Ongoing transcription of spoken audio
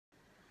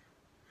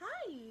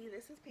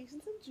this is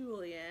Patience and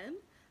Julian.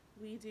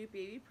 We do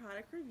baby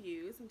product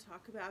reviews and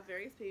talk about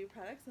various baby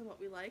products and what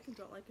we like and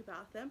don't like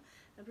about them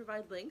and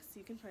provide links so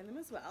you can find them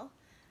as well.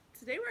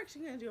 Today we're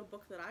actually going to do a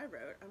book that I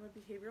wrote. I'm a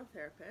behavioral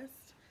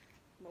therapist.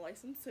 I'm a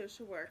licensed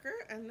social worker,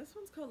 and this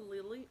one's called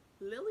Lily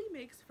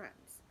Makes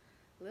Friends.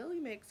 Lily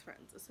Makes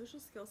Friends, a social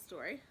skills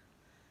story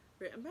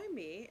written by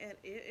me, and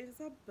it is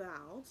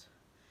about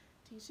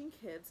teaching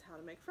kids how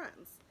to make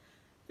friends.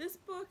 This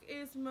book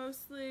is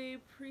mostly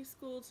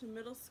preschool to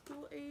middle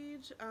school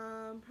age,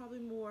 probably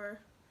more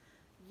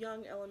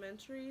young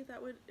elementary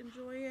that would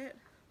enjoy it,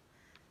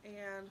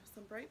 and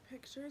some bright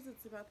pictures.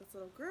 It's about this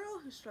little girl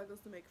who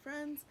struggles to make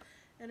friends,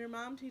 and her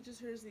mom teaches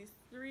her these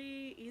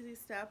 3 easy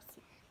steps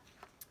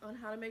on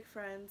how to make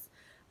friends,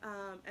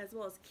 as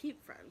well as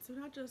keep friends. So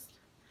not just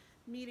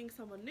meeting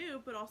someone new,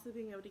 but also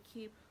being able to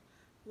keep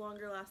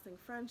longer lasting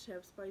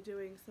friendships by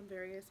doing some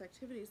various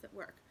activities that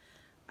work.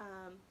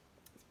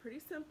 It's pretty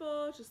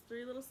simple, just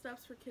 3 little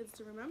steps for kids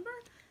to remember.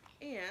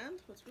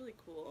 And what's really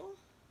cool,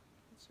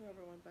 let's show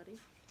everyone, buddy.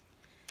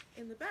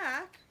 In the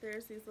back,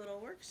 there's these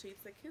little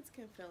worksheets that kids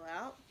can fill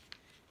out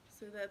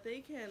so that they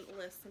can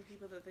list some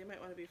people that they might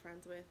want to be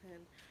friends with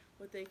and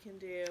what they can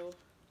do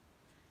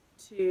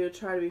to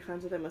try to be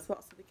friends with them as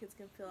well. So the kids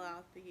can fill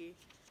out the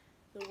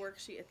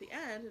worksheet at the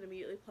end and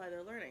immediately apply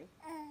their learning.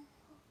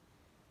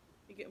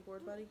 You getting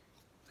bored, buddy?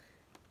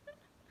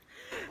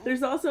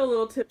 There's also a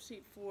little tip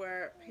sheet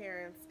for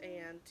parents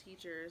and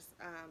teachers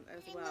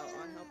as well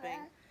on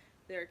helping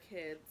their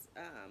kids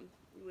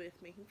with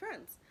making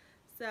friends.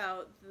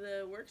 So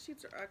the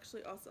worksheets are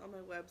actually also on my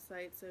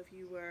website, so if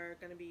you were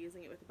going to be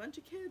using it with a bunch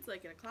of kids,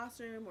 like in a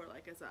classroom or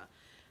like as a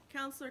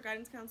counselor,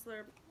 guidance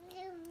counselor,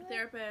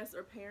 therapist,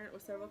 or parent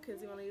with several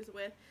kids you want to use it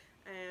with,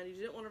 and you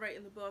didn't want to write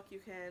in the book, you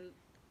can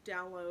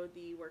download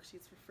the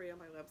worksheets for free on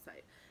my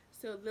website.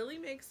 So Lily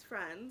Makes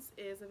Friends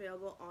is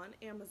available on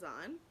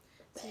Amazon,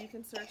 so you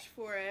can search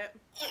for it.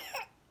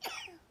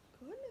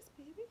 Goodness,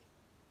 baby.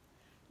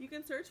 You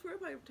can search for it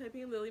by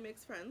typing in Lily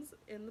Makes Friends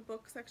in the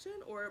book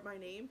section, or my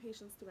name,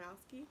 Patience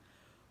Domowski,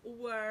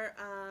 or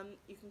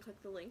you can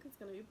click the link that's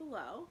going to be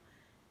below.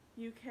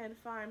 You can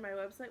find my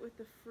website with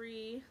the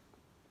free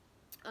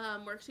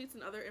worksheets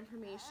and other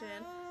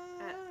information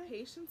at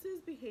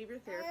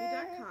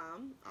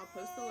patiencesbehaviortherapy.com. I'll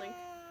post the link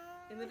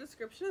in the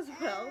description as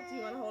well. Do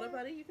you want to hold it,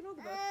 buddy? You can hold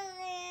the book.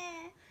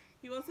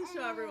 He wants to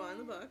show everyone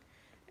the book.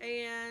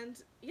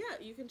 And yeah,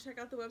 you can check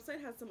out the website.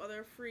 It has some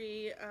other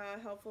free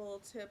helpful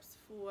tips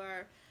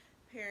for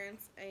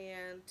parents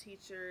and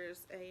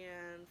teachers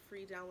and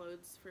free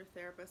downloads for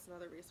therapists and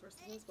other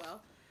resources as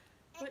well.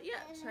 But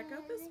yeah, check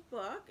out this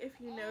book if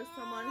you know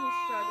someone who's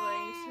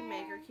struggling to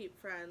make or keep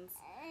friends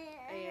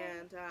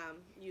and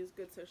use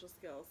good social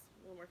skills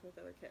when working with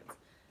other kids.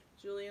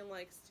 Julian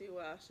likes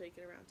to shake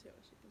it around too,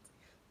 as you can see.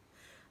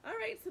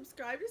 Alright,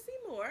 subscribe to see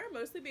more,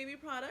 mostly baby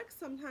products,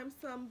 sometimes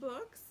some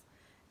books,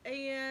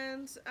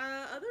 and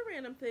other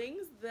random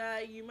things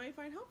that you might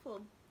find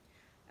helpful.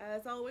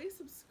 As always,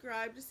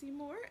 subscribe to see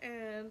more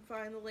and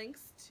find the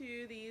links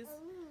to these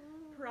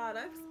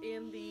products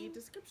in the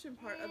description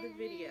part of the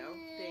video.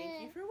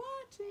 Thank you for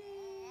watching.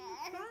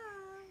 Bye.